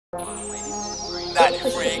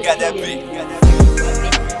93 got that beat.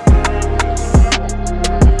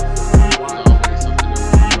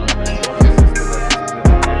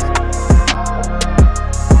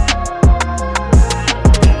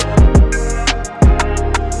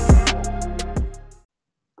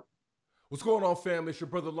 What's going on, family? It's your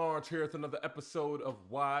brother Lawrence here with another episode of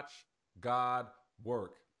Watch God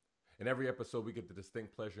Work. In every episode, we get the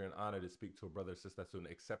distinct pleasure and honor to speak to a brother or sister that's doing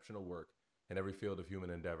exceptional work in every field of human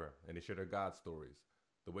endeavor, and they share their God stories,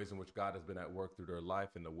 the ways in which God has been at work through their life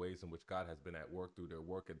and the ways in which God has been at work through their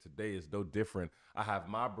work. And today is no different. I have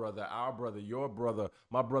my brother, our brother, your brother,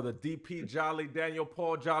 my brother DP Jolly, Daniel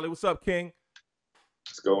Paul Jolly. What's up, King?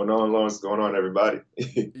 What's going on, Lawrence? What's going on, everybody?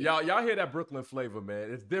 Y'all hear that Brooklyn flavor,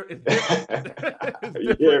 man? It's different. It's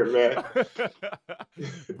different. Yeah, man.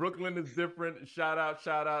 Brooklyn is different. Shout out.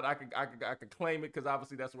 I could claim it because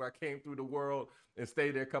obviously that's where I came through the world and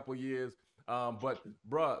stayed there a couple years. But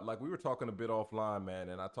bruh, like we were talking a bit offline, man,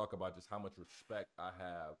 and I talk about just how much respect I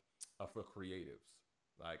have for creatives.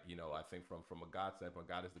 Like, you know, I think from a God standpoint,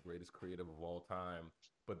 God is the greatest creative of all time.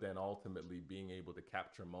 But then ultimately being able to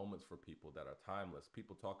capture moments for people that are timeless.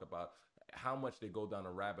 People talk about how much they go down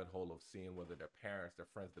a rabbit hole of seeing whether their parents, their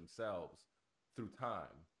friends, themselves through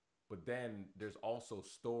time. But then there's also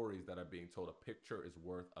stories that are being told. A picture is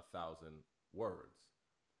worth 1,000 words.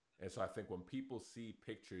 And so I think when people see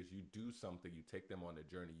pictures, you do something, you take them on a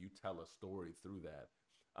journey, you tell a story through that.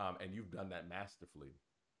 And you've done that masterfully.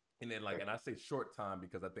 And then, like, and I say short time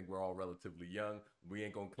because I think we're all relatively young. We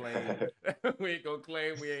ain't gonna claim, we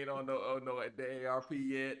ain't on the ARP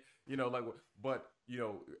yet, you know. Like, but you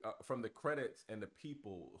know, from the credits and the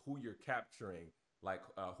people who you're capturing, like,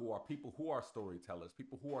 who are people who are storytellers,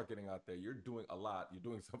 people who are getting out there. You're doing a lot. You're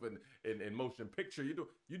doing something in motion picture.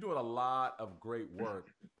 You're doing a lot of great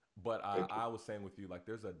work. But I was saying with you, like,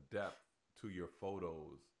 there's a depth to your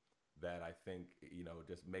photos that I think, you know,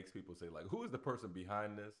 just makes people say, like, who is the person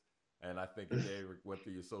behind this? And I think if they went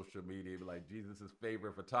through your social media, be like, Jesus'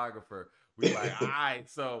 favorite photographer. We like, all right,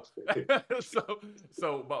 so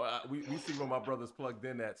but we see where my brother's plugged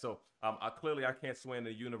in at. So clearly I can't sway in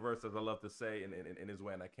the universe, as I love to say, in his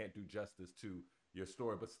way, and I can't do justice to your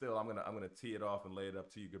story. But still, I'm gonna tee it off and lay it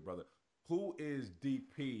up to you, good brother. Who is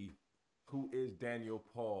DP? Who is Daniel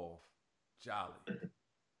Paul Jolly?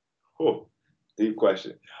 Oh, deep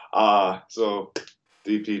question. So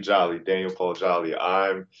DP Jolly, Daniel Paul Jolly.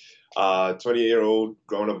 I'm 28-year-old,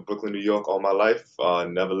 growing up in Brooklyn, New York all my life.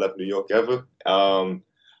 Never left New York ever. I'm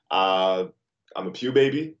a pew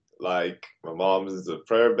baby. Like, my mom's is a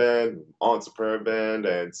prayer band, aunt's a prayer band,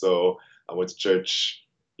 and so I went to church,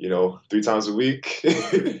 3 times a week.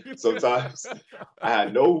 Sometimes I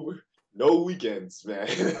had no weekends, man.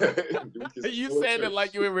 You said it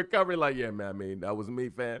like you in recovery, like, yeah, man. I mean, that was me,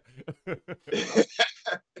 fam.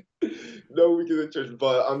 No weekends in church,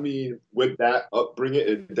 but I mean, with that upbringing,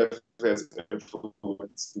 it definitely has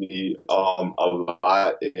influenced me a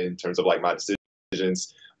lot in terms of like my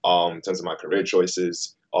decisions, in terms of my career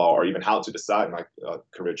choices, or even how to decide my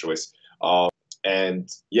career choice. And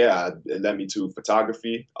yeah, it led me to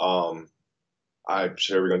photography. I'm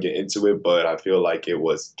sure we're gonna get into it, but I feel like it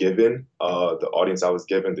was given. The audience I was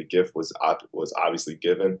given, the gift was obviously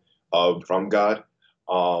given from God,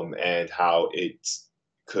 and how it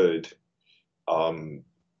could, um,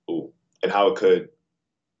 and how it could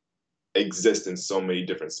exist in so many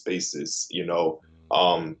different spaces.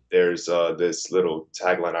 There's this little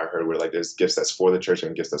tagline I heard where like there's gifts that's for the church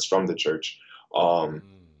and gifts that's from the church. Um,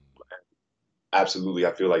 Absolutely.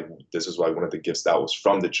 I feel like this is like one of the gifts that was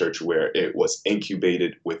from the church where it was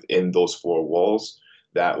incubated within those four walls.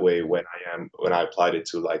 That way, when I applied it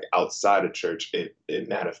to like outside of church, it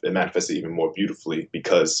manifested even more beautifully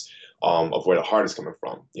because of where the heart is coming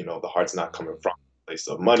from. The heart's not coming from a place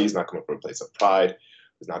of money. It's not coming from a place of pride.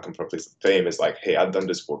 It's not coming from a place of fame. It's like, hey, I've done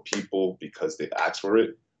this for people because they've asked for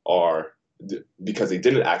it, or because they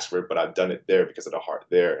didn't ask for it, but I've done it there because of the heart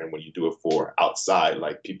there. And when you do it for outside,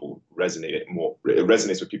 like, people resonate it more. It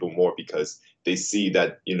resonates with people more because they see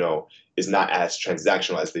that, it's not as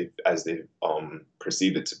transactional as they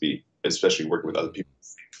perceive it to be, especially working with other people in the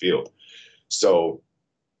same field. So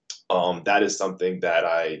that is something that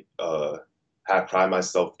I have pride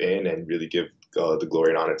myself in and really give the glory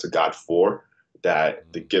and honor to God for,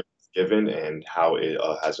 that the gift is given and how it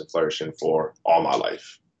has been flourishing for all my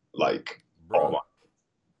life. Like, Bro,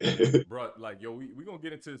 bro, like, yo, we gonna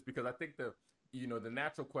get into this because I think the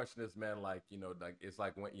natural question is, man, like, like, it's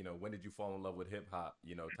like, when did you fall in love with hip hop,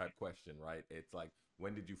 type question, right? It's like,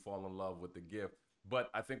 when did you fall in love with the gift? But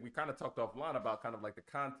I think we kind of talked offline about kind of like the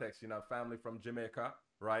context, family from Jamaica,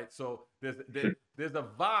 right? So there's a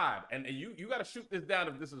vibe, and you got to shoot this down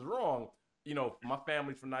if this is wrong. You know, my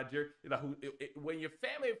family's from Nigeria. You know, when your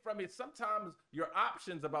family is from it, sometimes your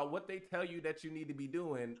options about what they tell you that you need to be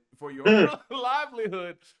doing for your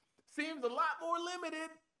livelihood seems a lot more limited,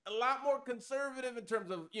 a lot more conservative in terms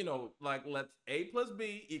of, you know, like let's A plus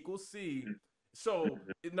B equals C. So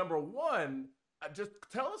number one, just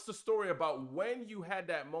tell us the story about when you had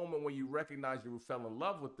that moment when you recognized you fell in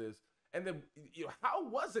love with this. And then, you know, how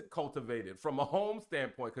was it cultivated from a home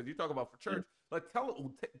standpoint? Because you talk about for church, like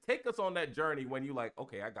take us on that journey when you like,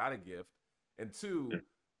 okay, I got a gift, and two,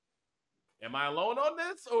 am I alone on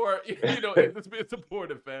this, or you know, is this being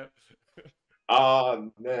supportive, fam?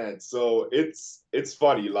 Man, so it's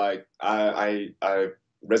funny. Like I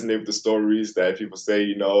resonate with the stories that people say,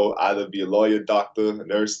 you know, either be a lawyer, doctor, a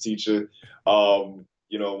nurse, teacher,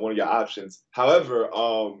 you know, one of your options. However,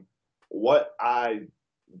 what I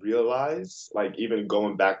realized, like even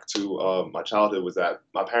going back to my childhood, was that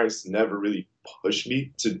my parents never really pushed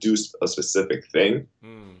me to do a specific thing.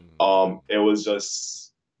 It was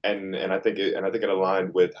just, and I think it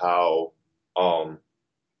aligned with how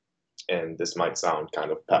and this might sound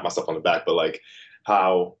kind of pat myself on the back, but like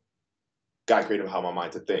how God created how my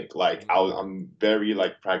mind to think. Like I'm very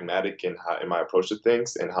like pragmatic in my approach to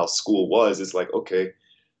things, and how school was. It's like, okay,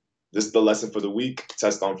 this is the lesson for the week,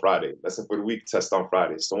 test on Friday. Lesson for the week, test on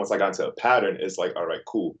Friday. So once I got into a pattern, it's like, all right,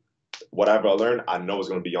 cool. Whatever I learn, I know it's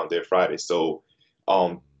going to be on there Friday. So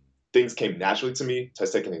things came naturally to me.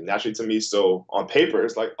 Tests came naturally to me. So on paper,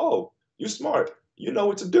 it's like, oh, you smart. You know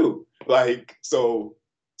what to do. Like, so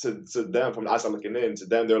to them, from the outside looking in, to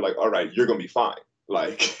them, they're like, all right, you're going to be fine.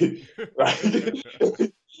 Like, you're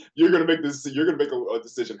going to make this, you're going to make a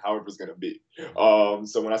decision however it's going to be.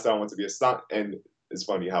 So when I said I want to be a stunt, and it's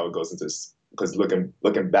funny how it goes into this, because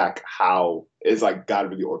looking back, how it's like God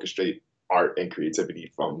really orchestrate art and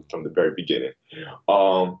creativity from the very beginning.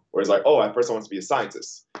 Where it's like, oh, at first I want to be a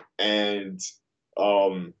scientist, and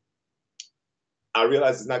I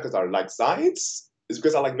realized it's not because I like science; it's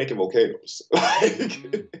because I like making volcanoes.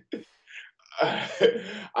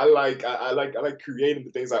 I like creating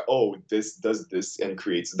the things like, oh, this does this and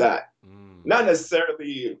creates that. Not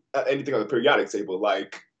necessarily anything on the periodic table.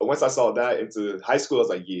 Like once I saw that into high school, I was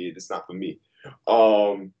like, yeah, this is not for me.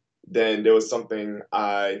 Then there was something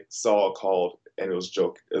I saw called, and it was a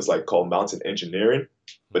joke. It was like called mountain engineering,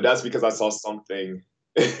 but that's because I saw something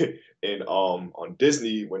in on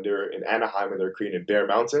Disney when they were in Anaheim and they were creating Bear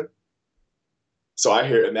Mountain. So I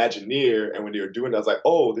hear Imagineer, and when they were doing that, I was like,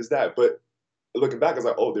 oh, there's that. But looking back, I was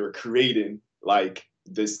like, oh, they were creating like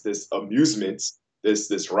this amusement,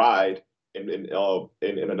 this ride in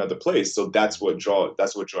another place. So that's what drawn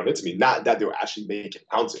into me. Not that they were actually making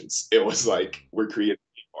mountains. It was like we're creating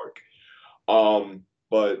a park.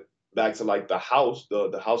 But back to like the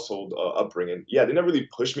household upbringing. Yeah, they never really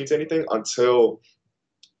pushed me to anything until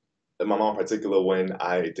my mom in particular, when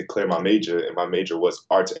I declared my major, and my major was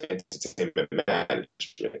arts and entertainment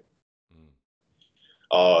management.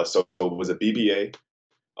 So it was a BBA,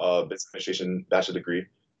 business administration bachelor degree.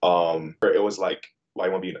 It was like, why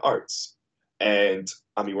you want to be in arts? And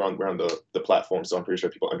I mean, we're on the platform, so I'm pretty sure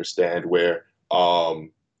people understand where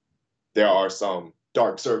there are some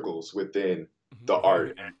dark circles within the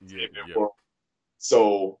art and entertainment world.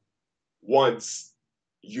 So once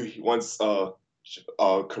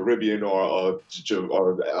Caribbean or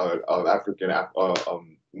African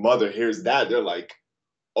mother hears that, they're like,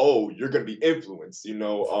 oh, you're gonna be influenced.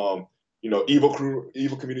 Evil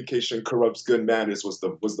communication corrupts good manners was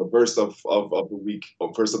the verse of the week,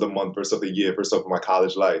 verse of the month, verse of the year, verse of my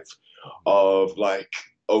college life. Of like,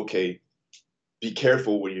 okay, be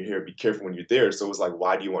careful when you're here, be careful when you're there. So it was like,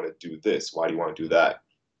 why do you want to do this? Why do you want to do that?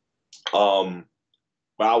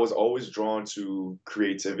 But I was always drawn to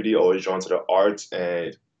creativity, always drawn to the arts,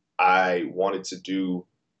 and I wanted to do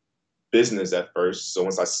business at first. So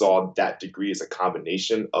once I saw that degree as a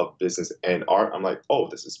combination of business and art, I'm like, oh,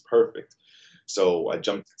 this is perfect. So I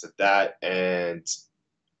jumped into that, and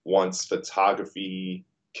once photography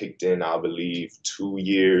kicked in, I believe 2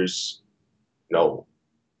 years, no,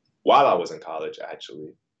 while I was in college,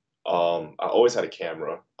 actually. I always had a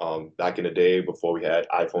camera. Back in the day, before we had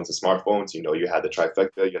iPhones and smartphones, you had the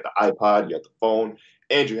trifecta, you had the iPod, you had the phone,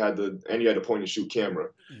 and you had the point and shoot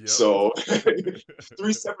camera. Yep. So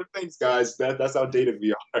 3 separate things, guys. That's how dated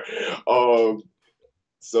we are.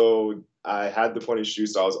 So I had the point and shoot,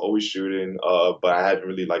 so I was always shooting, but I hadn't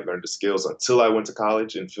really learned the skills until I went to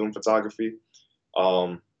college in film photography,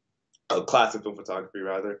 a class in film photography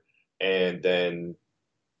rather, and then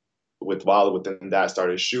within that, I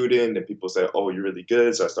started shooting, and people said, oh, you're really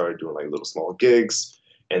good. So I started doing little small gigs.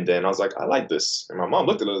 And then I was like, I like this. And my mom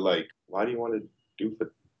looked at it like, why do you want to do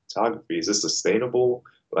photography? Is this sustainable?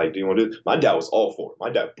 Like, do you want to? My dad was all for it. My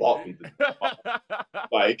dad bought me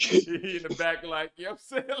like, He in the back, like, you know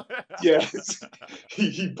what I'm saying? yes,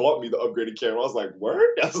 he bought me the upgraded camera. I was like,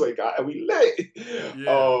 word? I was like, we lit. Yeah.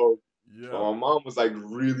 But Yeah. my mom was like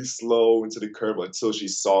really slow into the curve until she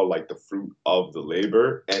saw like the fruit of the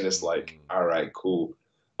labor, and it's like, all right, cool.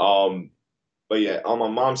 But yeah, on my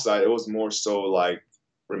mom's side, it was more so like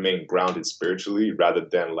remain grounded spiritually rather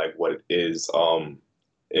than like what it is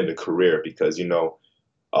in the career, because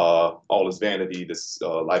all is vanity, this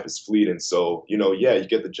life is fleeting. So yeah, you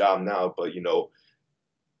get the job now, but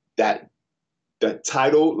that that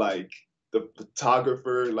title, like the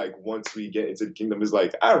photographer, like once we get into the kingdom, is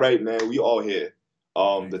like, all right, man, we all here.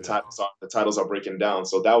 Exactly. The titles are breaking down.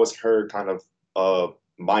 So that was her kind of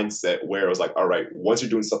mindset, where it was like, all right, once you're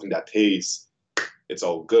doing something that pays, it's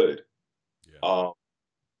all good. Yeah.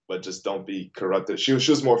 But just don't be corrupted. She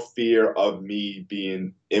was more fear of me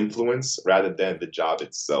being influenced rather than the job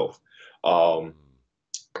itself.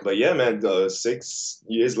 But yeah, man, 6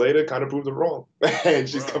 years later, kind of proved it wrong, and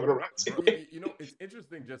she's Bro, coming around to it. it's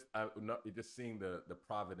interesting just seeing the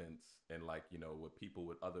providence, and like with people,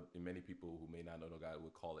 with other many people who may not know the guy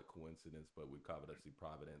would call it coincidence, but we call it see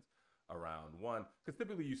providence around one, because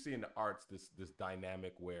typically you see in the arts this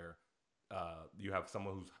dynamic where you have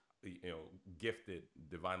someone who's gifted,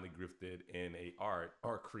 divinely gifted in a art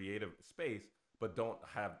or creative space, but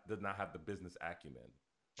does not have the business acumen,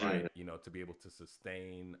 right? To be able to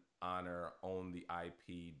sustain, honor, own the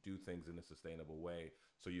IP, do things in a sustainable way.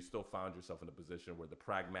 So you still found yourself in a position where the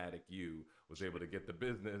pragmatic you was able to get the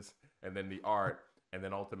business and then the art, and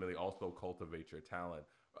then ultimately also cultivate your talent.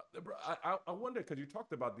 I wonder, because you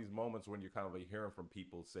talked about these moments when you're kind of like hearing from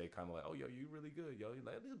people say kind of like, oh, yo, you really good, yo, you're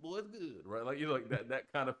like, this boy's good, right? Like, like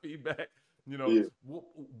that kind of feedback. Yeah.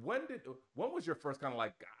 When was your first kind of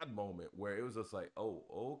like God moment where it was just like, oh,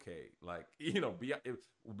 okay, like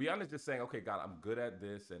be honest, just saying, okay, God, I'm good at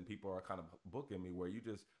this, and people are kind of booking me. Where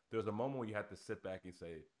there's a moment where you had to sit back and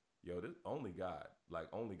say, yo, this only God, like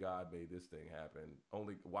only God made this thing happen.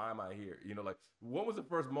 Only why am I here? Like what was the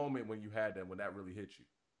first moment when you had that, when that really hit you?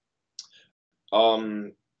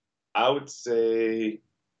 Um, I would say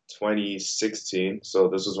 2016. So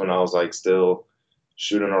this was when I was like still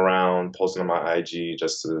shooting around, posting on my IG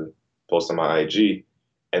just to post on my IG.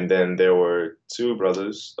 And then there were two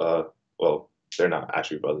brothers, well, they're not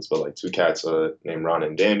actually brothers, but like two cats named Ron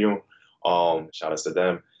and Daniel. Shout outs to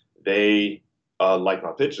them. They liked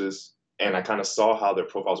my pictures, and I kind of saw how their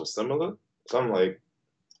profiles were similar. So I'm like,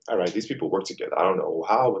 all right, these people work together. I don't know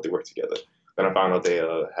how, but they work together. Then I found out they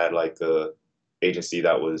had like a agency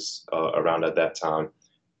that was around at that time,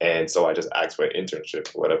 and so I just asked for an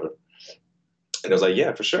internship or whatever. And I was like,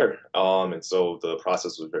 yeah, for sure. And so the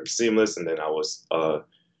process was very seamless, and then I was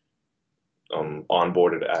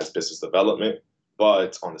onboarded as business development.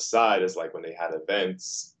 But on the side is like when they had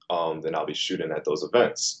events, then I'll be shooting at those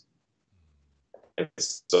events. And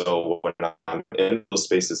so when I'm in those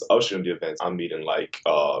spaces of shooting the events, I'm meeting like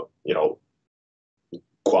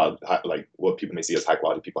like what people may see as high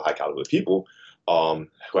quality people, high caliber people, who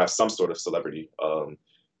have some sort of celebrity.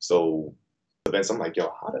 So events, I'm like,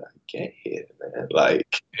 yo, how did I get here, man?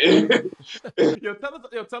 Like,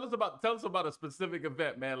 Tell us about a specific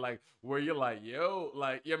event, man. Like where you're like, yo,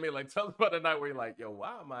 like, I mean, like, tell us about a night where you're like, yo,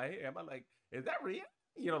 why am I here? Am I like, is that real?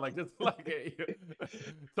 Like just like,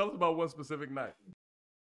 tell us about one specific night.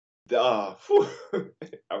 I'm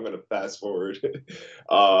gonna fast forward.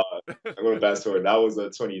 Uh, I'm gonna fast forward. That was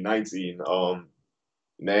 2019.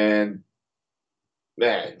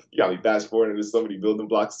 Man, you got me fast forwarding. There's so many building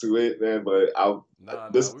blocks to it, man. But Nah,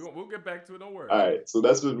 this. we'll get back to it. Don't worry. All right, so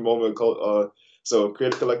that's the moment called. So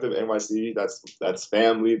Creative Collective NYC. That's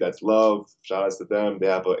family. That's love. Shout outs to them. They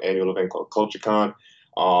have an annual event called CultureCon.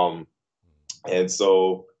 And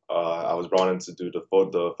so I was brought in to do the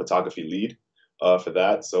photography lead for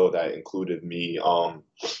that. So that included me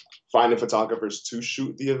finding photographers to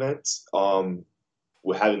shoot the event,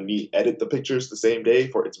 with having me edit the pictures the same day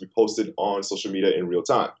for it to be posted on social media in real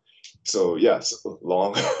time. So yes,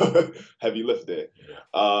 long, heavy lift there.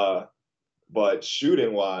 But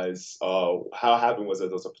shooting wise, how it happened was that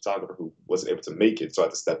there was a photographer who wasn't able to make it, so I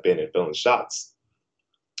had to step in and film the shots.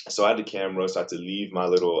 So I had the camera, so I had to leave my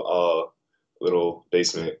little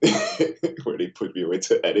basement where they put me away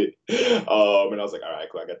to edit. And I was like, all right,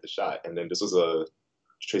 cool, I got the shot. And then this was a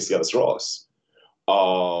Tracy Ellis Ross.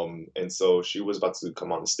 And so she was about to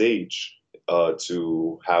come on the stage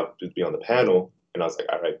to be on the panel. And I was like,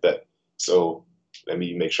 all right, bet. So let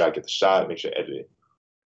me make sure I get the shot, make sure I edit it.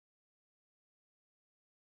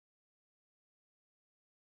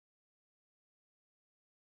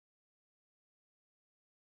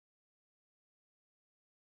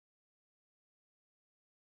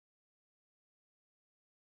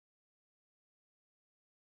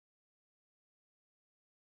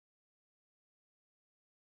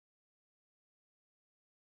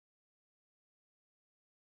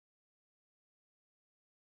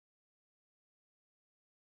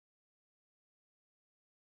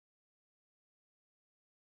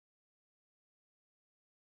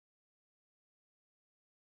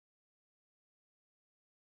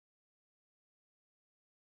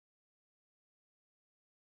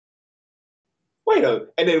 wait a,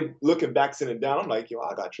 and then looking back, sitting down, I'm like, yo,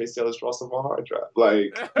 I got Tracy Ellis Ross on my hard drive.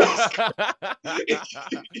 Like, that's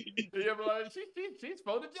Yeah, but like, she's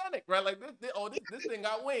photogenic, right? Like this thing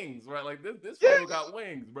got wings, right? Like this yeah. photo got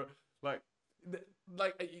wings, bro. Like,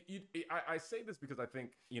 I say this because I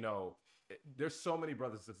think, you know, there's so many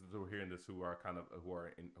brothers and sisters who are hearing this who are kind of who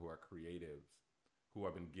are creatives, who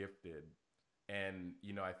have been gifted, and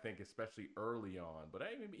you know, I think especially early on, but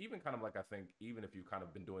even kind of like, I think even if you've kind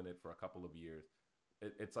of been doing it for a couple of years,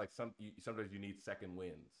 it's like sometimes you need second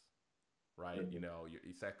wins, right? Mm-hmm. You know, your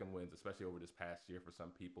second wins, especially over this past year for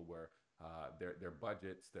some people, where their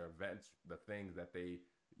budgets, their events, the things that they,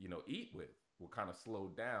 you know, eat with will kind of slow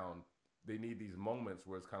down. They need these moments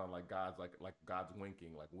where it's kind of like God's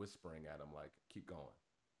winking, like whispering at them, like keep going,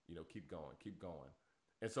 you know, keep going, keep going.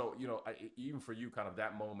 And so, you know, even for you, kind of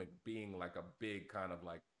that moment being like a big kind of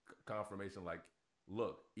like confirmation, like,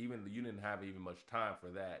 look, even you didn't have even much time for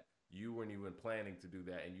that. You weren't even planning to do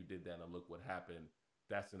that, and you did that, and look what happened.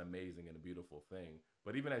 That's an amazing and a beautiful thing.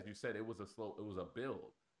 But even as you said, it was a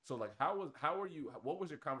build. So like, what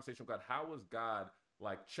was your conversation with God? How was God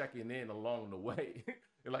like checking in along the way?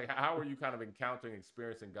 Like, how are you kind of encountering,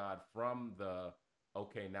 experiencing God from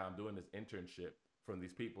okay, now I'm doing this internship from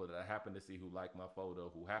these people that I happen to see who like my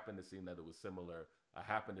photo, who happen to see that it was similar. I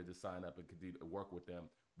happened to just sign up and continue to work with them.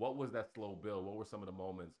 What was that slow build? What were some of the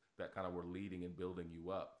moments that kind of were leading and building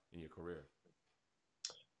you up in your career?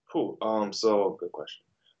 Cool. So good question.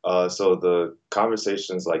 So the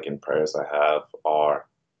conversations like in prayers I have are,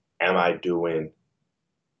 am I doing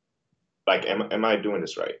am I doing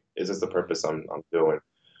this right? Is this the purpose I'm doing?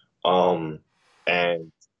 Um,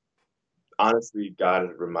 and honestly, God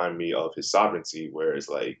has reminded me of His sovereignty, where it's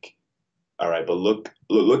like, all right, but look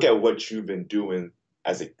at what you've been doing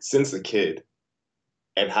since a kid,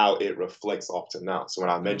 and how it reflects off to now. So when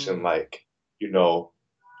I mentioned Mm. like, you know,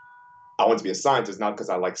 I want to be a scientist, not because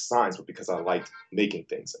I like science, but because I liked making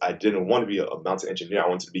things. I didn't want to be a mountain engineer. I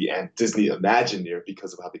wanted to be a Disney Imagineer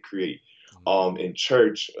because of how they create. In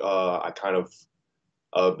church, I kind of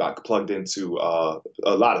got plugged into a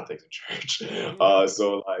lot of things in church.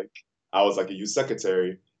 So like, I was like a youth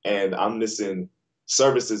secretary, and I'm missing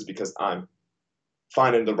services because I'm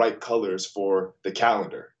finding the right colors for the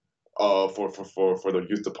calendar, for the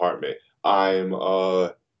youth department. I'm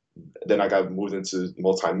then I got moved into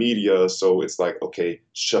multimedia, so it's like, okay,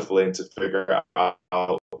 shuffling to figure out,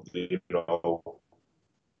 you know,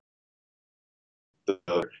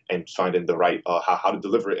 and finding the right how to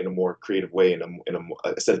deliver it in a more creative way, in a more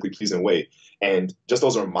aesthetically pleasing way. And just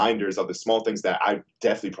those reminders of the small things that I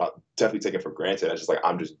definitely taken for granted. I just like,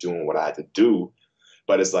 I'm just doing what I had to do.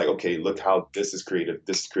 But it's like, okay, look how this is creative,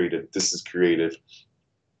 this is creative, this is creative.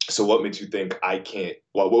 So what makes you think I can't?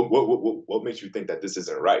 Well, what makes you think that this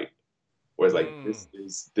isn't right? Whereas like, Mm.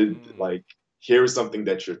 Mm. like, here is something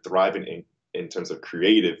that you're thriving in terms of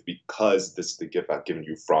creative, because this is the gift I've given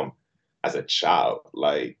you from as a child.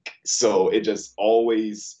 Like, so it just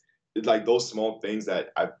always, like, those small things that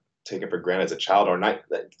I've taken for granted as a child, or not,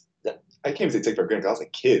 like, I can't even say take for granted, 'cause I was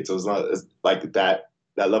a kid, so it's like that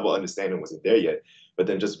level of understanding wasn't there yet. But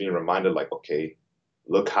then just being reminded, like, okay,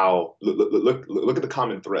 look at the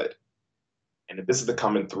common thread, and if this is the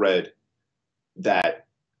common thread that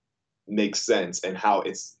makes sense, and how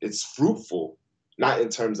it's fruitful, not in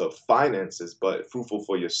terms of finances, but fruitful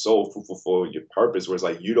for your soul, fruitful for your purpose, where it's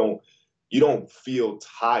like, you don't feel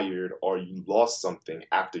tired or you lost something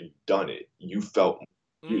after you've done it. You felt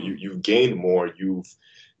Mm. you've gained more, you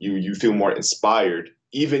feel more inspired,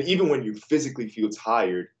 even when you physically feel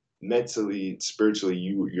tired, mentally, spiritually,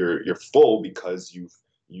 you're full, because you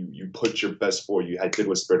put your best forward. You did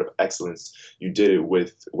with spirit of excellence. You did it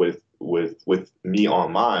with me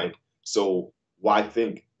on mind. So why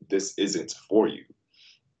think this isn't for you?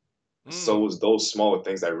 So it Mm. was those smaller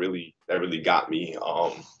things that really got me,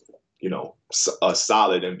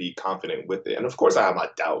 solid, and be confident with it. And of course, I have my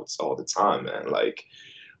doubts all the time, man. Like,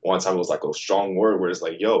 one time it was like a strong word where it's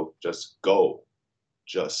like, yo, just go.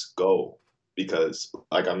 Because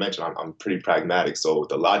like I mentioned, I'm pretty pragmatic. So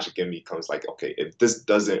the logic in me comes like, okay, if this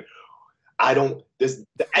doesn't, the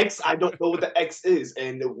X, I don't know what the X is,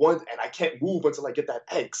 and I can't move until I get that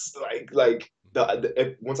X.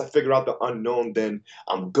 Once I figure out the unknown, then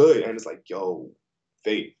I'm good. And it's like, yo,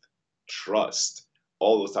 faith, trust,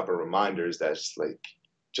 all those type of reminders that's like,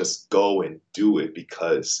 just go and do it,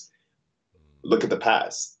 because look at the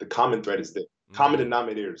past. The common thread is there. Common Mm.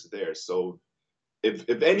 denominator is there. So if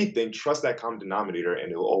anything, trust that common denominator,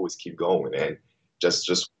 and it'll always keep going. And just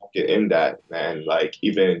get in that, man. Like,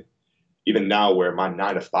 even now, where my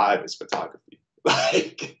 9 to 5 is photography,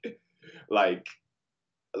 like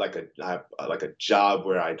like I have like a job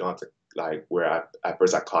where I don't have to like where at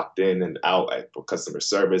first I clocked in and out for customer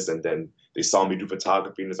service, and then they saw me do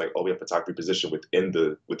photography, and it's like, oh, we have a photography position within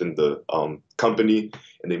the company,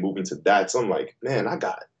 and they moved into that. So I'm like, man, I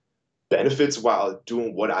got benefits while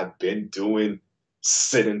doing what I've been doing,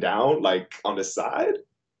 sitting down like on the side.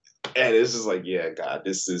 And it's just like, yeah, God,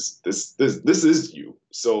 this is you.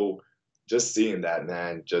 So just seeing that,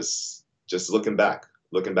 man, just looking back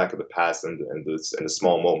at the past and the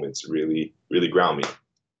small moments really ground me.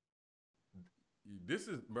 This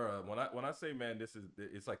is, bro. When I say, man,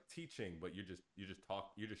 it's like teaching, but you're just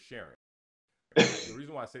sharing. The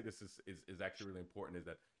reason why I say this is actually really important is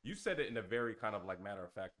that you said it in a very kind of like matter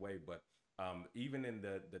of fact way, but even in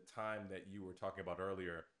the time that you were talking about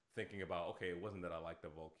earlier, thinking about, okay, it wasn't that I liked the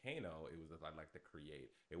volcano, it was that I liked to create.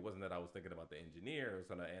 It wasn't that I was thinking about the engineer, it was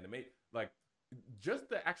gonna animate. Like just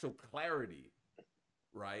the actual clarity,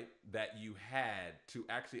 right, that you had to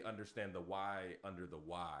actually understand the why under the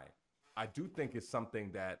why. I do think it's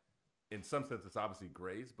something that in some sense it's obviously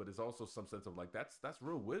grace, but it's also some sense of like that's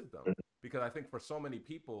real wisdom. Because I think for so many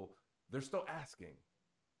people, they're still asking.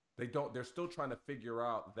 They're still trying to figure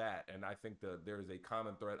out that. And I think that there is a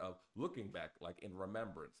common thread of looking back, like in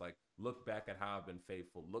remembrance, like look back at how I've been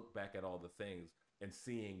faithful, look back at all the things and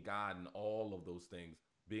seeing God and all of those things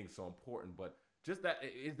being so important. But just that,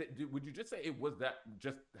 would you just say it was that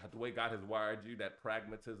just the way God has wired you, that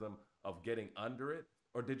pragmatism of getting under it?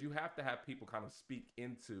 Or did you have to have people kind of speak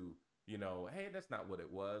into, you know, hey, that's not what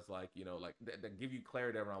it was, like, you know, like that give you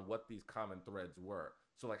clarity around what these common threads were?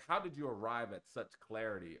 So like, how did you arrive at such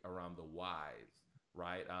clarity around the whys,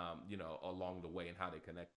 right? You know, along the way and how they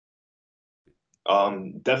connect?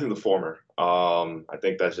 Definitely the former. I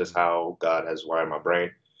think that's just how God has wired my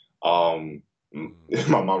brain.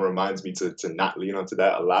 My mom reminds me to not lean onto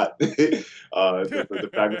that a lot, the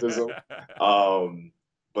pragmatism.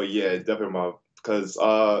 But yeah, definitely because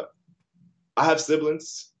I have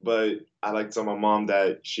siblings, but I like to tell my mom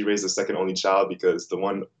that she raised a second only child because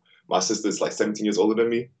my sister is like 17 years older than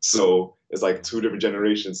me. So it's like two different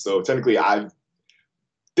generations. So technically I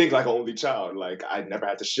think like an only child. Like I never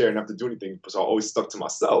had to share and have to do anything. So I always stuck to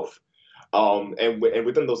myself. And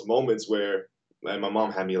within those moments where like, my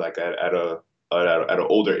mom had me like at an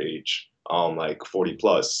older age, like 40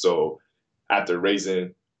 plus. So after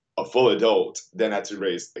raising a full adult, then I had to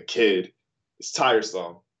raise a kid. It's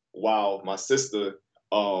tiresome. While my sister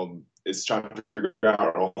is trying to figure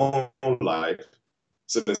out her home life.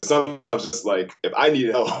 So then sometimes just like if I need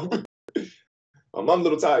help, I'm a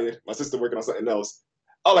little tired. My sister working on something else.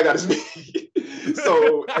 All I got is me.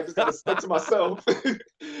 So I just kind of stuck to myself.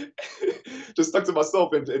 Just stuck to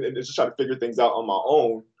myself and just try to figure things out on my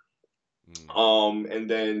own. And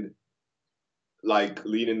then like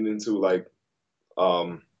leading into like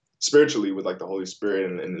spiritually with like the Holy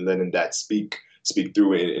Spirit and letting that speak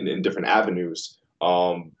through in different avenues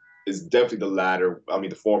is definitely the latter. I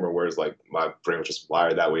mean the former, whereas like my brain was just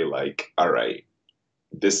wired that way, like, all right,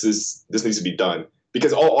 this needs to be done.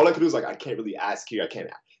 Because all I could do is like I can't really ask here. I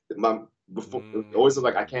can't before always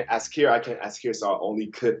like I can't ask here, so I only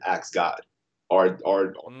could ask God or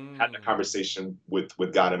have that conversation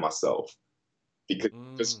with God and myself.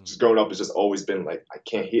 Because just growing up, it's just always been like I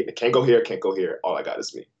can't go here. All I got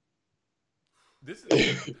is me. This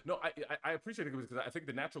is no, I appreciate it because I think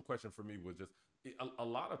the natural question for me was just a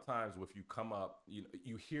lot of times if you come up,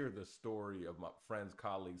 you hear the story of my friends,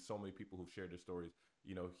 colleagues, so many people who've shared their stories,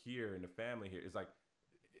 here in the family here, it's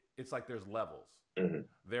like there's levels.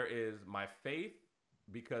 There is my faith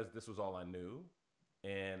because this was all I knew.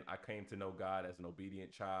 And I came to know God as an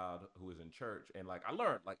obedient child who was in church. And like, I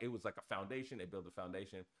learned, like, it was like a foundation. It built a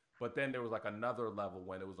foundation. But then there was like another level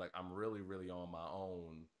when it was like, I'm really, really on my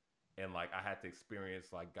own. And like, I had to experience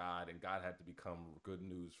like God, and God had to become good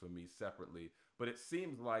news for me separately. But it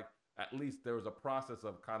seems like at least there was a process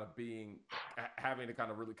of kind of having to kind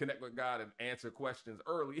of really connect with God and answer questions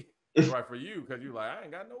early, right, for you, because you're like, I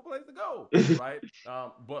ain't got no place to go, right?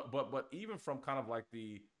 But even from kind of like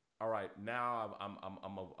all right, now I'm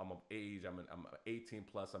of age. I'm 18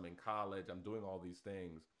 plus. I'm in college. I'm doing all these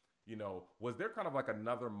things. Was there kind of like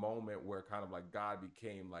another moment where kind of like God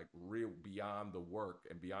became like real beyond the work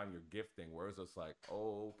and beyond your gifting, where it's just like,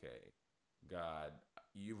 oh, okay, God,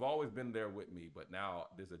 you've always been there with me, but now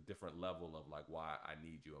there's a different level of like why I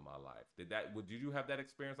need you in my life. Did you have that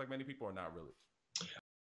experience like many people, or not really?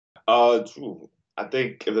 True. I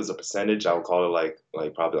think if there's a percentage, I would call it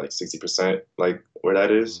like probably like 60%, like where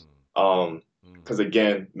that is. Because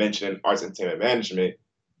again, mentioning arts entertainment management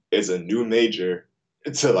is a new major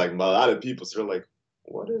to like a lot of people. So they're like,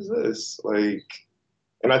 what is this? Like,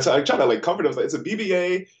 and I try to like comfort them. Like, it's a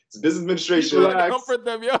BBA, it's business administration. Like, comfort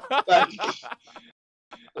them, yo.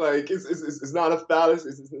 Like it's not a fallacy.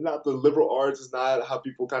 It's not the liberal arts. It's not how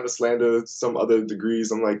people kind of slander some other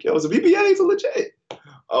degrees. I'm like, yo, it's a BBA. It's a legit.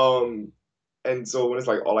 And so when it's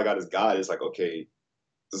like all I got is God, it's like, okay,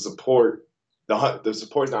 the support, the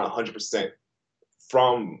support is not 100%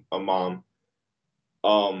 from a mom.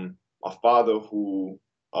 A father who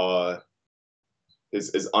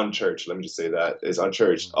is unchurched. Let me just say that is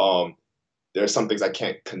unchurched. There are some things I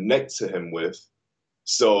can't connect to him with.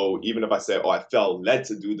 So even if I say, oh, I felt led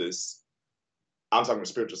to do this, I'm talking in a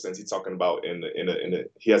spiritual sense. He's talking about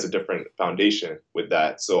he has a different foundation with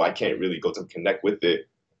that. So I can't really go to connect with it.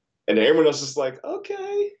 And then everyone else is just like,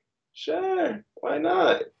 okay, sure, why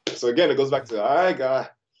not? So again, it goes back to, all right, God,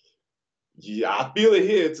 yeah, I feel it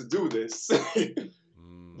here to do this.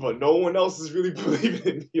 But no one else is really believing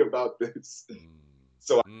in me about this.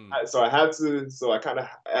 So I had to, so I kind of,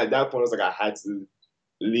 at that point, I was like, I had to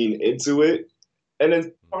lean into it. And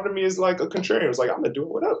then part of me is like a contrarian. It's like, I'm gonna do it.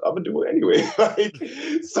 What up? I'm gonna do it anyway. Like,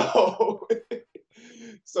 so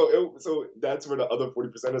that's where the other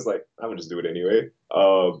 40% is like, I'm gonna just do it anyway.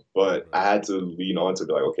 But I had to lean on to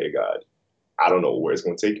be like, okay, God, I don't know where it's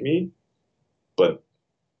gonna take me, but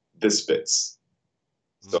this fits.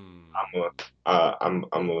 So I'm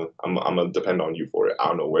gonna depend on you for it. I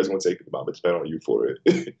don't know where it's gonna take me, but I'm gonna depend on you for it.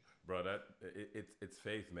 Bro, it's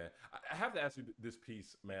faith, man. I have to ask you this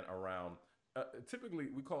piece, man, around typically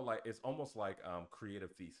we call it's almost like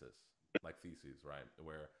creative thesis, like theses, right?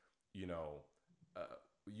 Where you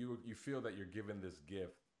feel that you're given this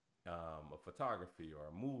gift of photography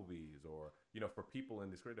or movies or for people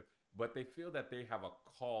in this creative, but they feel that they have a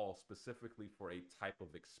call specifically for a type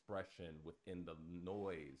of expression within the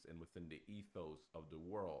noise and within the ethos of the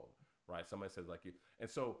world, right? Somebody says like you, and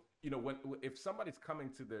so if somebody's coming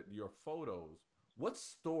to your photos, what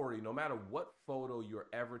story, no matter what photo you're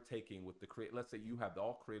ever taking with let's say you have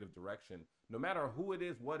all creative direction, no matter who it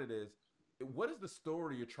is, what is the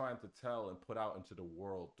story you're trying to tell and put out into the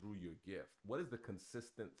world through your gift? What is the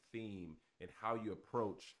consistent theme in how you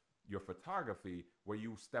approach your photography, where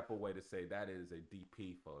you step away to say that is a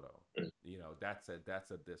DP photo? That's a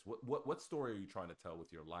this. What story are you trying to tell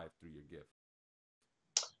with your life through your gift?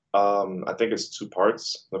 I think it's two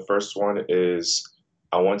parts. The first one is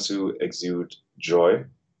I want to exude joy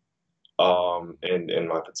in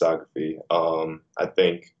my photography. I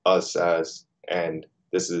think us and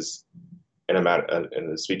this is in a matter,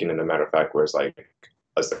 and speaking in a matter of fact, where it's like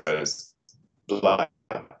us as Black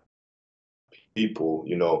people,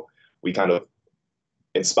 we kind of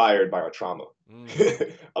inspired by our trauma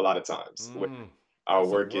a lot of times. Our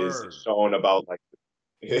work is shown about like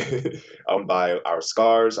by our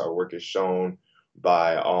scars. Our work is shown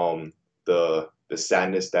by the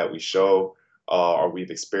sadness that we show or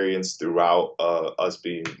we've experienced throughout us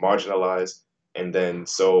being marginalized. And then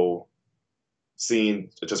so I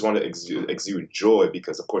just want to exude joy,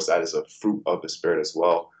 because of course that is a fruit of the spirit as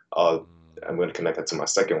well. I'm going to connect that to my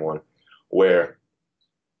second one, where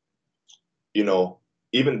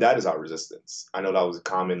even that is our resistance. I know that was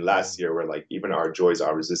common last year, where like even our joy is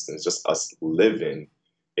our resistance. Just us living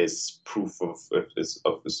is proof of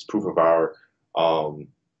our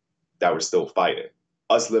that we're still fighting.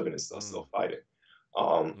 Us living is still fighting.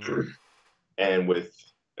 And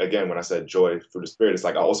again, when I said joy through the spirit, it's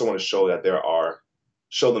like I also want to show that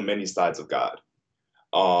show the many sides of God.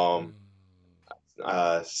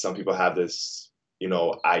 Some people have this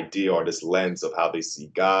idea or this lens of how they see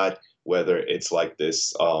God, whether it's like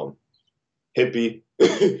this hippie,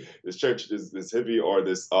 this church, this hippie, or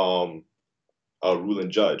this ruling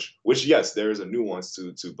judge. Which yes, there is a nuance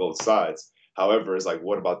to both sides. However, it's like,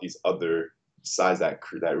 what about these other sides that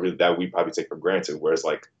we probably take for granted? Where it's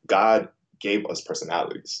like God gave us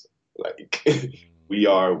personalities. Like we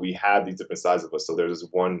have these different sides of us. So there's this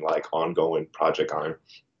one like ongoing project I'm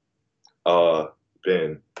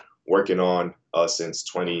been working on since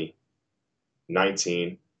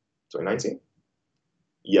 2019. 2019?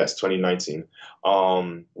 Yes, 2019.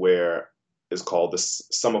 Where it's called the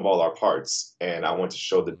Sum of All Our Parts, and I want to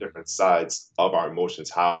show the different sides of our emotions,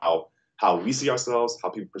 how we see ourselves, how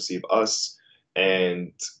people perceive us,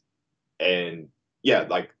 and yeah,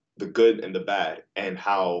 like the good and the bad, and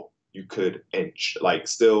how you could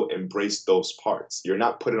still embrace those parts. You're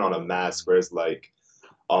not putting on a mask where it's like,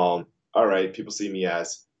 all right, people see me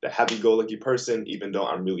as the happy-go-lucky person, even though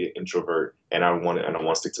I'm really an introvert and I want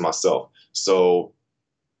to stick to myself. So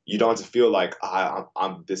you don't have to feel like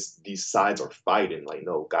these sides are fighting. Like,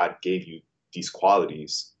 no, God gave you these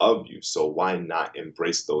qualities of you, so why not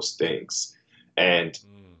embrace those things? And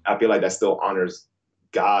I feel like that still honors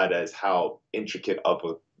God as how intricate of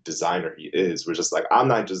a designer he is. We're just like, I'm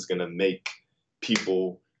not just gonna make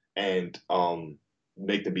people and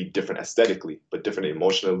make them be different aesthetically, but different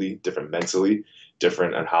emotionally, different mentally,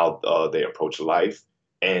 different on how they approach life.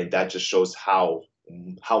 And that just shows how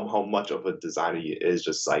much of a designer he is.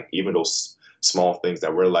 Just like even those small things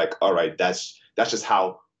that we're like, all right, that's just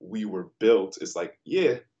how we were built. It's like,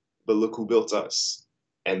 yeah, but look who built us,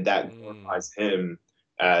 and that glorifies him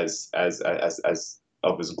as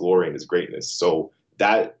of his glory and his greatness. So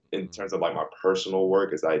that in terms of like my personal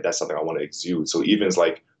work is like that's something I want to exude. So even it's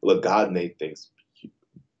like, look, God made things.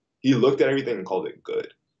 He looked at everything and called it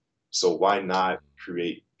good. So why not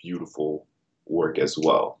create beautiful work as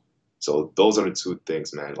well? So those are the two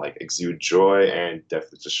things, man. Like exude joy and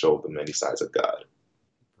definitely to show the many sides of God.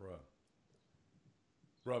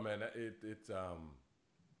 Bro, man, it's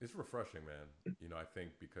refreshing, man. You know, I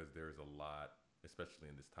think because there's a lot, especially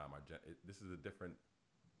in this time. This is a different.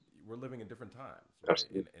 We're living in different times,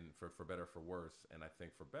 right? And for better, for worse. And I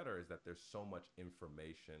think for better is that there's so much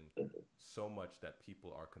information, so much that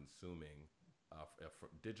people are consuming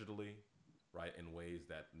digitally, right, in ways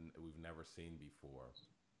that we've never seen before.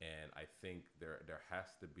 And I think there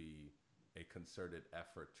has to be a concerted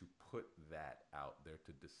effort to put that out there,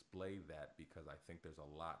 to display that, because I think there's a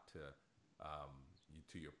lot to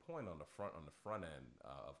your point on the front end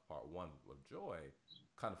of part one of joy,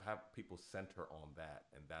 kind of have people center on that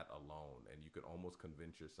and that alone, and you could almost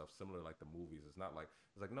convince yourself, similar like the movies. It's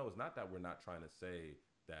like no, it's not that we're not trying to say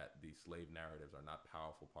that these slave narratives are not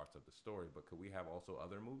powerful parts of the story, but could we have also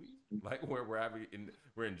other movies like where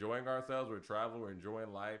we're enjoying ourselves, we're traveling, we're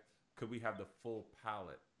enjoying life? Could we have the full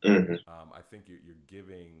palette? I think you're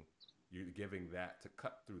giving that to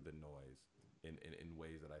cut through the noise in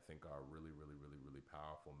ways that I think are really, really, really, really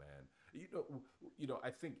powerful, man. You know,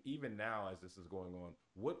 I think even now as this is going on,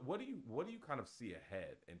 what do you kind of see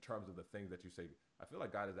ahead in terms of the things that you say, I feel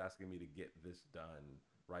like God is asking me to get this done,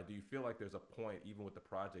 right? Do you feel like there's a point, even with the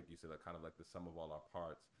project you said, that kind of like the sum of all our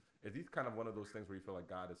parts? Is these kind of one of those things where you feel like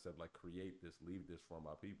God has said, like, create this, leave this for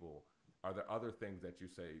my people? Are there other things that you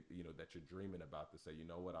say, you know, that you're dreaming about to say, you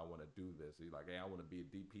know what, I want to do this? You're like, hey, I want to be a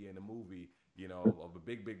DP in a movie, you know, of a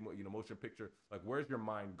big, you know, motion picture. Like, where's your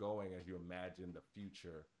mind going as you imagine the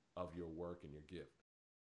future of your work and your gift?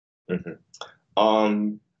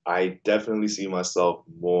 I definitely see myself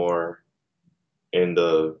more in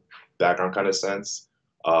the background kind of sense.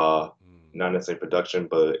 Not necessarily production,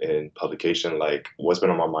 but in publication. Like what's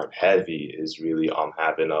been on my mind heavy is really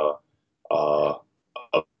having a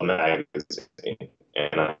magazine,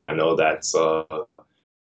 and I know that's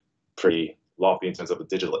pretty lofty in terms of the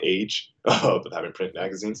digital age of having print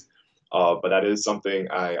magazines. But that is something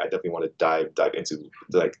I definitely want to dive into,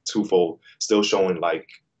 like twofold, still showing like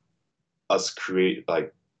us creating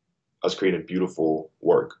beautiful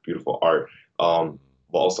work, beautiful art, but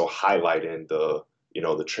also highlighting the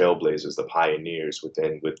the trailblazers, the pioneers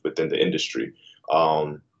within the industry,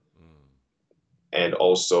 and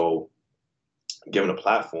also giving a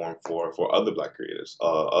platform for other Black creatives,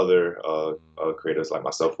 other creators like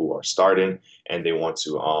myself who are starting and they want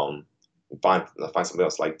to find something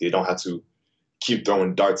else. Like they don't have to keep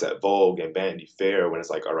throwing darts at Vogue and Vanity Fair when it's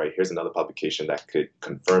like, all right, here's another publication that could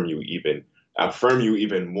affirm you even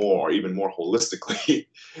more, or even more holistically,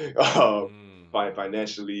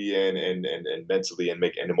 financially and mentally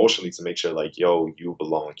and emotionally, to make sure like, yo, you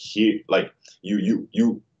belong here. Like you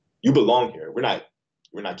belong here.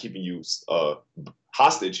 We're not keeping you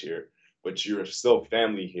hostage here, but you're still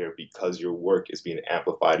family here because your work is being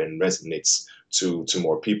amplified and resonates to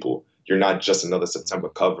more people. You're not just another September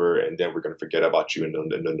cover and then we're going to forget about you in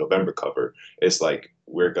the November cover. It's like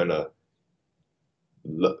we're going to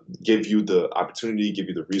give you the opportunity, give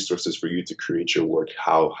you the resources for you to create your work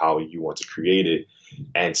how you want to create it,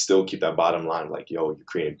 and still keep that bottom line like, yo, you're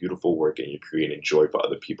creating beautiful work and you're creating joy for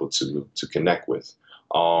other people to connect with.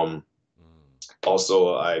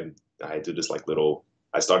 Also, I did this like little.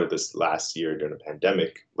 I started this last year during the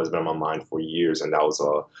pandemic. But it's been on my mind for years, and that was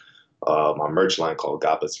my merch line called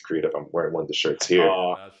GodBlesstheCreative. I'm wearing one of the shirts here.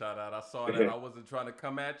 Shout out! I saw that. I wasn't trying to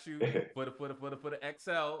come at you for the XL.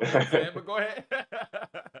 You know what I'm saying? But go ahead.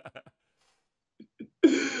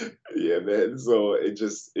 Yeah, man. So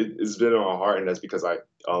it's been on my heart, and that's because I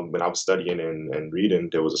when I was studying and reading,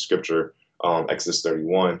 there was a scripture, Exodus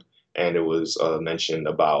 31, and it was mentioned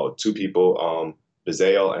about two people,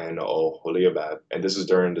 Bezalel and Oholiabab, and this is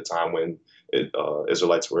during the time when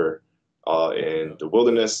Israelites were in the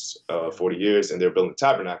wilderness 40 years, and they're building the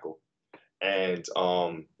tabernacle, and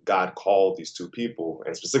God called these two people,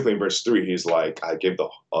 and specifically in verse 3, he's like, I give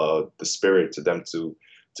the spirit to them to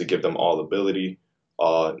give them all ability,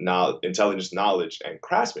 now intelligence, knowledge, and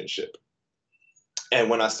craftsmanship. And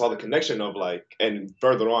when I saw the connection of like, and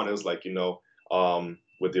further on, it was like,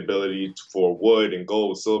 with the ability for wood and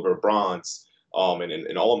gold, silver, bronze,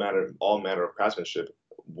 and all manner of craftsmanship.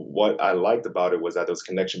 What I liked about it was that there was a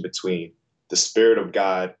connection between the Spirit of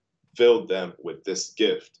God filled them with this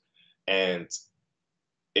gift. And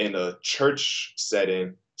in a church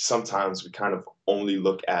setting, sometimes we kind of only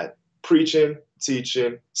look at preaching,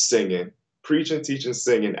 teaching, singing, preaching, teaching,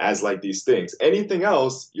 singing as like these things. Anything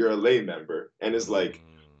else, you're a lay member. And it's like,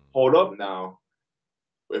 hold up now.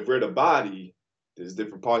 If we're the body, there's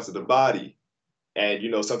different parts of the body. And,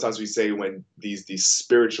 sometimes we say when these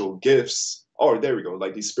spiritual gifts, oh, there we go,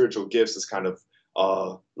 like these spiritual gifts is kind of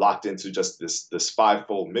locked into just this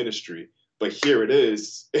fivefold ministry. But here it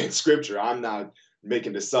is in scripture. I'm not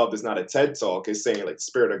making this up. It's not a TED talk. It's saying like the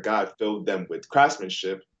Spirit of God filled them with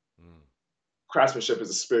craftsmanship. Craftsmanship is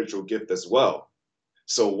a spiritual gift as well.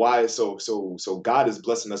 So why? So God is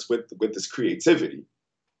blessing us with this creativity.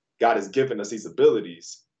 God has given us these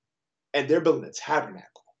abilities, and they're building a tabernacle.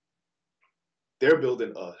 They're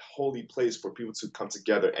building a holy place for people to come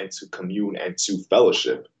together and to commune and to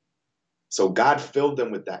fellowship. So God filled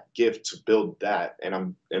them with that gift to build that.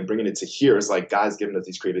 And bringing it to here, it's like God's given us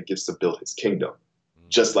these creative gifts to build his kingdom,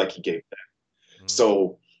 just like he gave them.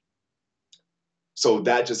 So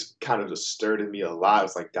that just kind of just stirred in me a lot.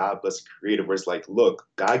 It's like, God bless the creative, where it's like, look,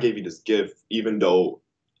 God gave you this gift, even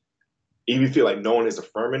you feel like no one is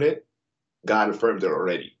affirming it, God affirmed it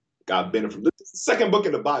already. God benefited. This is the second book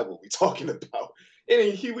in the Bible we're talking about.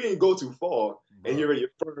 And we ain't go too far. And he already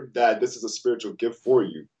affirmed that this is a spiritual gift for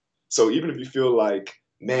you. So even if you feel like,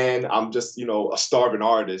 man, I'm just, a starving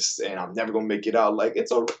artist and I'm never going to make it out, like,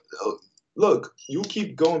 it's all right. Look, you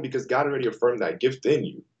keep going because God already affirmed that gift in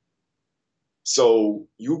you. So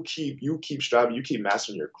you keep striving, you keep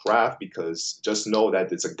mastering your craft, because just know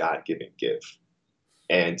that it's a God-given gift.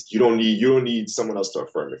 And you don't need someone else to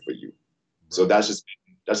affirm it for you. Right. So that's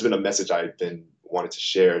been a message I've been wanting to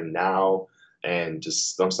share now, and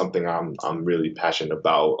just something I'm really passionate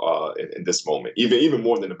about in this moment, even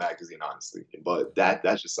more than the magazine, honestly. But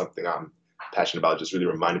that's just something I'm passionate about, just really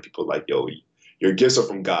reminding people like, yo, your gifts are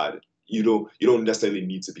from God. You don't necessarily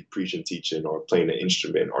need to be preaching, teaching, or playing an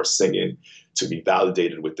instrument or singing to be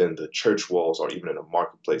validated within the church walls or even in a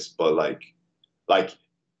marketplace. But like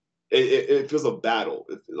it feels a battle.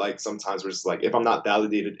 Like sometimes we're just like, if I'm not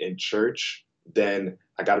validated in church, then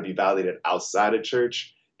I got to be validated outside of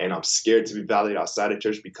church. And I'm scared to be validated outside of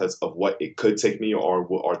church because of what it could take me,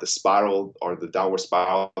 or the spiral or the downward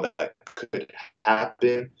spiral that could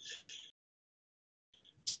happen.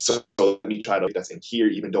 So let me try to that's in here,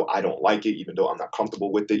 even though I don't like it, even though I'm not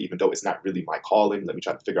comfortable with it, even though it's not really my calling. Let me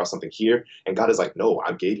try to figure out something here. And God is like, no,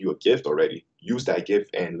 I gave you a gift already. Use that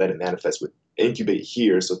gift and let it manifest incubate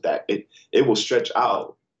here, so that it will stretch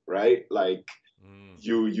out, right? Like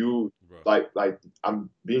you like I'm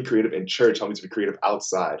being creative in church. Help me to be creative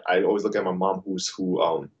outside. I always look at my mom, who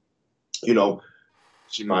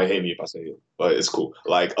she might hate me if I say it, but it's cool.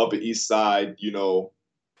 Like Upper East Side,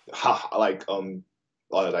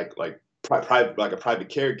 private, like a private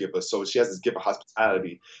caregiver. So she has this gift of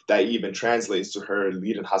hospitality that even translates to her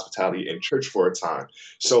leading hospitality in church for a time.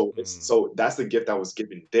 So so that's the gift that was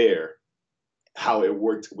given there. How it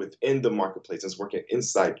worked within the marketplace, it's working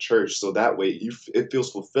inside church. So that way it feels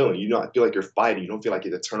fulfilling. I feel like you're fighting. You don't feel like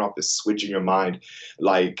you have to turn off this switch in your mind.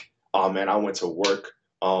 Like, oh man, I went to work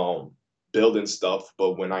building stuff,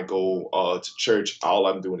 but when I go to church, all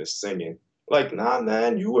I'm doing is singing. Like, nah,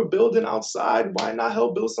 man, you were building outside. Why not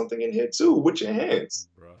help build something in here too with your hands?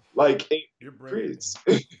 Bro. Like, you're bringing.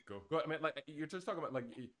 Go ahead, man. Like, you're just talking about, like,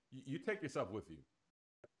 you take yourself with you,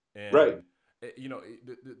 and right.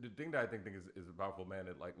 The thing that I think is powerful, man.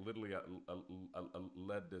 It like literally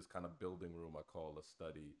led this kind of building room I call a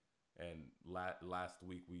study. And last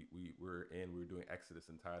week we were doing Exodus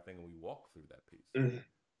entire thing, and we walked through that piece. Mm-hmm.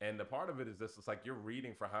 And the part of it is this: it's like you're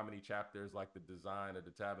reading for how many chapters, like the design of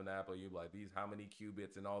the tabernacle. You like these how many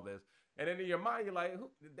cubits and all this, and then in your mind you're like,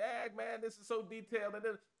 "Dag, man, this is so detailed," and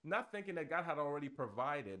then not thinking that God had already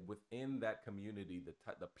provided within that community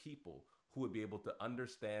the people who would be able to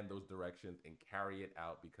understand those directions and carry it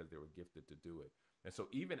out because they were gifted to do it. And so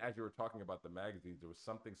even as you were talking about the magazines, there was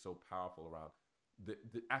something so powerful around the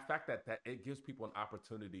fact that it gives people an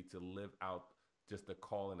opportunity to live out just the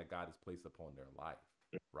calling that God has placed upon their life,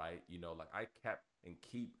 right? Like I kept and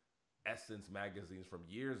keep Essence magazines from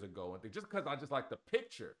years ago, and just because I just like the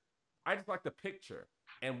picture. I just like the picture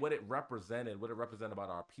and what it represented about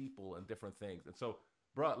our people and different things. And so,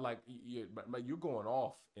 bro, like you're going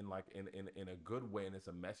off in a good way, and it's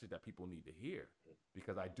a message that people need to hear,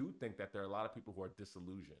 because I do think that there are a lot of people who are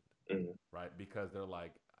disillusioned, right? Because they're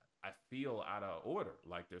like, I feel out of order.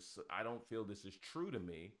 Like I don't feel this is true to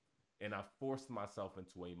me, and I forced myself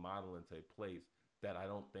into a model, into a place that I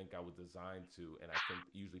don't think I was designed to. And I think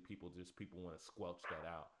usually people want to squelch that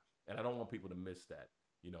out. And I don't want people to miss that,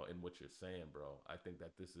 you know, in what you're saying, bro. I think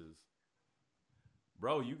that this is,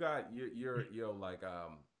 bro, you got, you're like,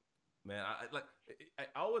 man, I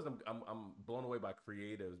always, I'm blown away by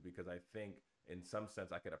creatives because I think in some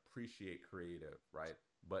sense I could appreciate creative, right?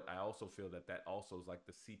 But I also feel that also is like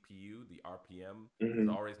the CPU, the RPM is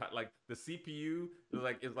always high. Like the CPU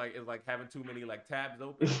is like having too many like tabs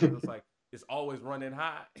open because it's like it's always running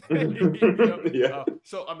high. You know? Yeah.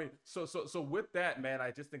 So I mean, so with that, man,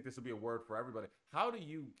 I just think this would be a word for everybody. How do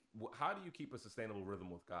you keep a sustainable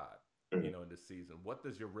rhythm with God? You know, in this season, what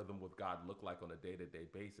does your rhythm with God look like on a day-to-day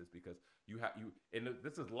basis? Because and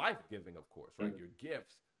this is life-giving, of course, right? Your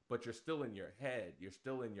gifts, but you're still in your head, you're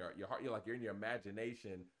still in your heart, you're in your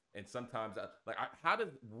imagination, and sometimes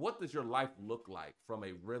what does your life look like from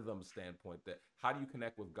a rhythm standpoint? That how do you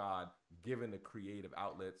connect with God given the creative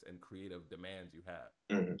outlets and creative demands you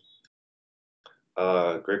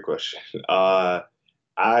have? Great question.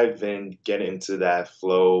 I've been getting into that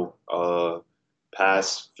flow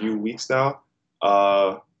past few weeks now.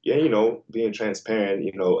 Yeah, you know, being transparent,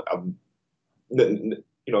 you know, you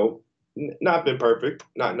know, not been perfect,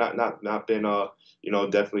 not been you know,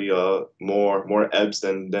 definitely more ebbs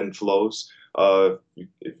than flows. If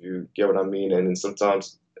you get what I mean, and then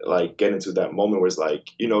sometimes like get into that moment where it's like,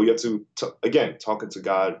 you know, you have to again talking to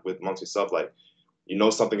God with amongst yourself, like, you know,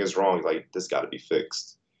 something is wrong, like this got to be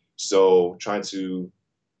fixed. So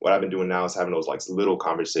what I've been doing now is having those like little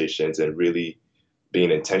conversations and really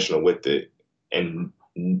being intentional with it and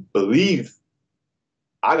believe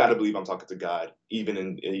I got to believe I'm talking to God even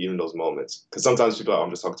in even those moments. Because sometimes people are, I'm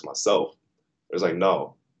just talking to myself. It's like,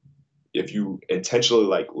 no, if you intentionally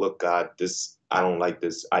like, look, God, this, I don't like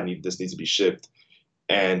this. This needs to be shifted.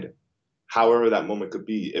 And however that moment could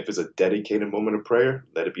be, if it's a dedicated moment of prayer,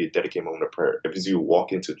 let it be a dedicated moment of prayer. If it's you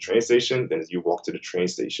walk into the train station, then you walk to the train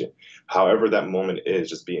station. However that moment is,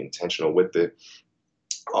 just be intentional with it.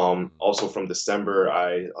 Also from December,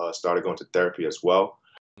 I started going to therapy as well.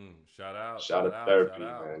 Shout out, Shout shout out out, shout therapy,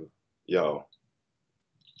 out. man.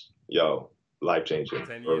 Yo, life changing.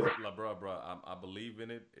 10 years, bro. I believe in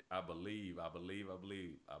it. I believe, bro.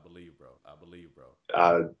 I believe,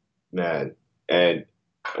 bro. Man, and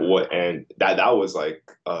that was like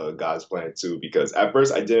God's plan too, because at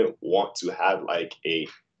first I didn't want to have like a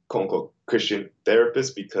quote unquote Christian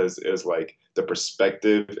therapist because it was like the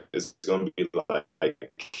perspective is going to be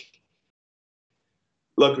like,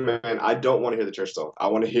 look, man, I don't want to hear the church talk. I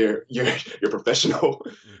want to hear your professional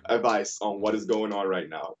advice on what is going on right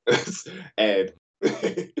now. And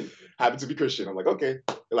happen to be Christian. I'm like, okay,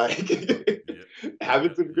 like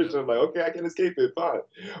happen to be Christian. I'm like, okay, I can escape it, fine.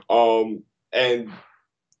 And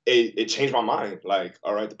it changed my mind. Like,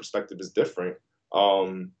 all right, the perspective is different.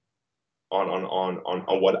 On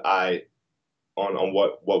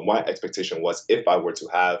what what my expectation was if I were to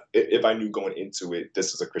have if I knew going into it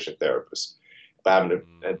this is a Christian therapist.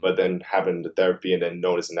 But then having the therapy and then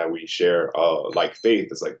noticing that we share like faith,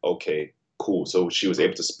 it's like, okay, cool. So she was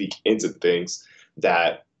able to speak into things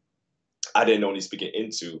that I didn't know speaking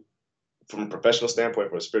into from a professional standpoint,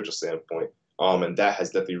 from a spiritual standpoint. And that has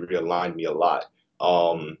definitely realigned me a lot.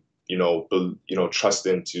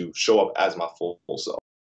 Trusting to show up as my full self.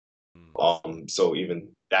 So even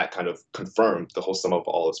that kind of confirmed the whole sum of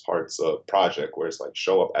all its parts project, where it's like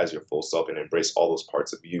show up as your full self and embrace all those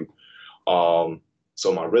parts of you.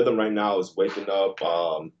 So my rhythm right now is waking up,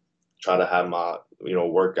 try to have my,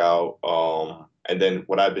 workout. And then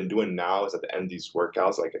what I've been doing now is at the end of these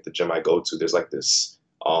workouts, like at the gym I go to, there's like this,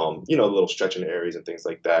 little stretching areas and things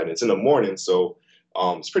like that. And it's in the morning, so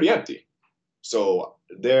it's pretty empty. So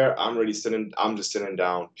there, I'm just sitting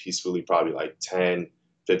down peacefully, probably like 10,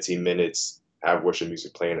 15 minutes, have worship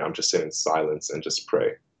music playing. I'm just sitting in silence and just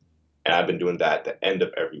pray. And I've been doing that at the end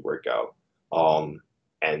of every workout.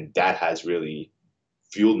 And that has really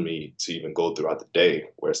fueled me to even go throughout the day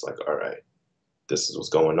where it's like, all right, this is what's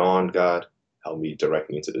going on, God. Help me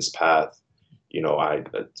direct me into this path. I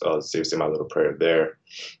seriously my little prayer there.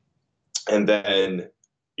 And then,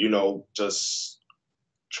 just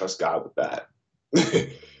trust God with that.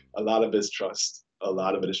 A lot of it is trust. A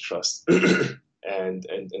lot of it is trust. and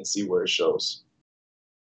see where it shows.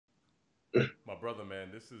 My brother,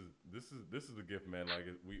 man, this is a gift, man. Like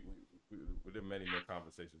we there are many more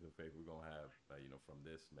conversations of faith we're gonna have, from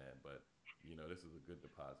this, man. But this is a good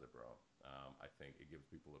deposit, bro. I think it gives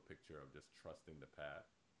people a picture of just trusting the path,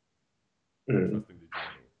 trusting the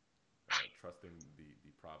journey, trusting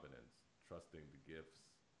the providence, trusting the gifts,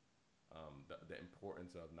 the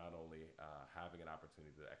importance of not only having an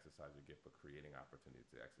opportunity to exercise your gift, but creating opportunity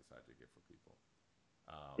to exercise your gift for people.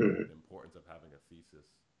 The importance of having a thesis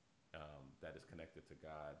that is connected to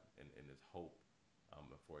God and His hope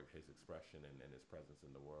for His expression and His presence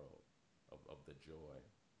in the world, of the joy,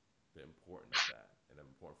 the importance of that, and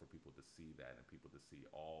important for people to see that, and people to see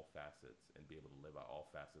all facets and be able to live out all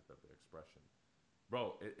facets of their expression.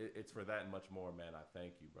 Bro, it's for that and much more, man. I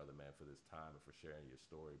thank you, brother, man, for this time and for sharing your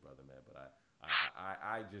story, brother, man. But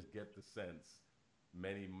I just get the sense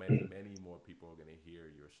many more people are going to hear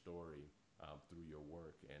your story through your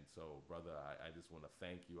work. And so, brother, I just want to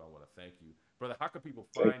thank you. I want to thank you. Brother, how can people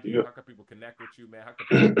find you? How can people connect with you, man? How can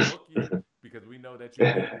people book you? Because we know that you're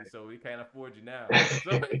busy, so we can't afford you now.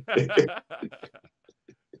 So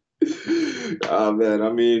Man,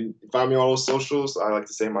 I mean, find me on all socials. I like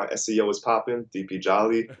to say my SEO is popping. DP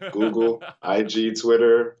Jolly, Google, IG,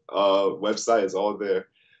 Twitter, website is all there.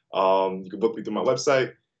 You can book me through my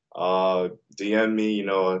website. DM me, you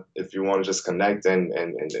know, if you want to just connect and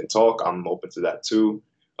talk. I'm open to that too.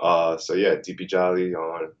 So yeah, DP Jolly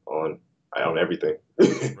on everything.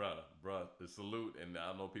 Bruh, the salute, and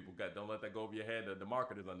I know people don't let that go over your head. The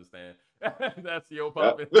marketers understand. That's your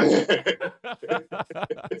Yep. puppet.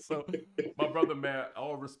 So, my brother, man,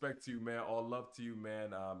 all respect to you, man. All love to you,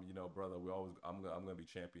 man. You know, brother, I'm gonna be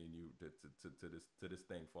championing you to this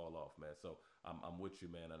thing fall off, man. So I'm with you,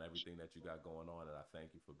 man, on everything that you got going on, and I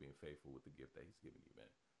thank you for being faithful with the gift that He's given you, man.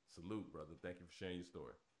 Salute, brother. Thank you for sharing your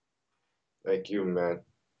story. Thank you, man.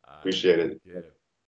 All right. Appreciate it. Yeah.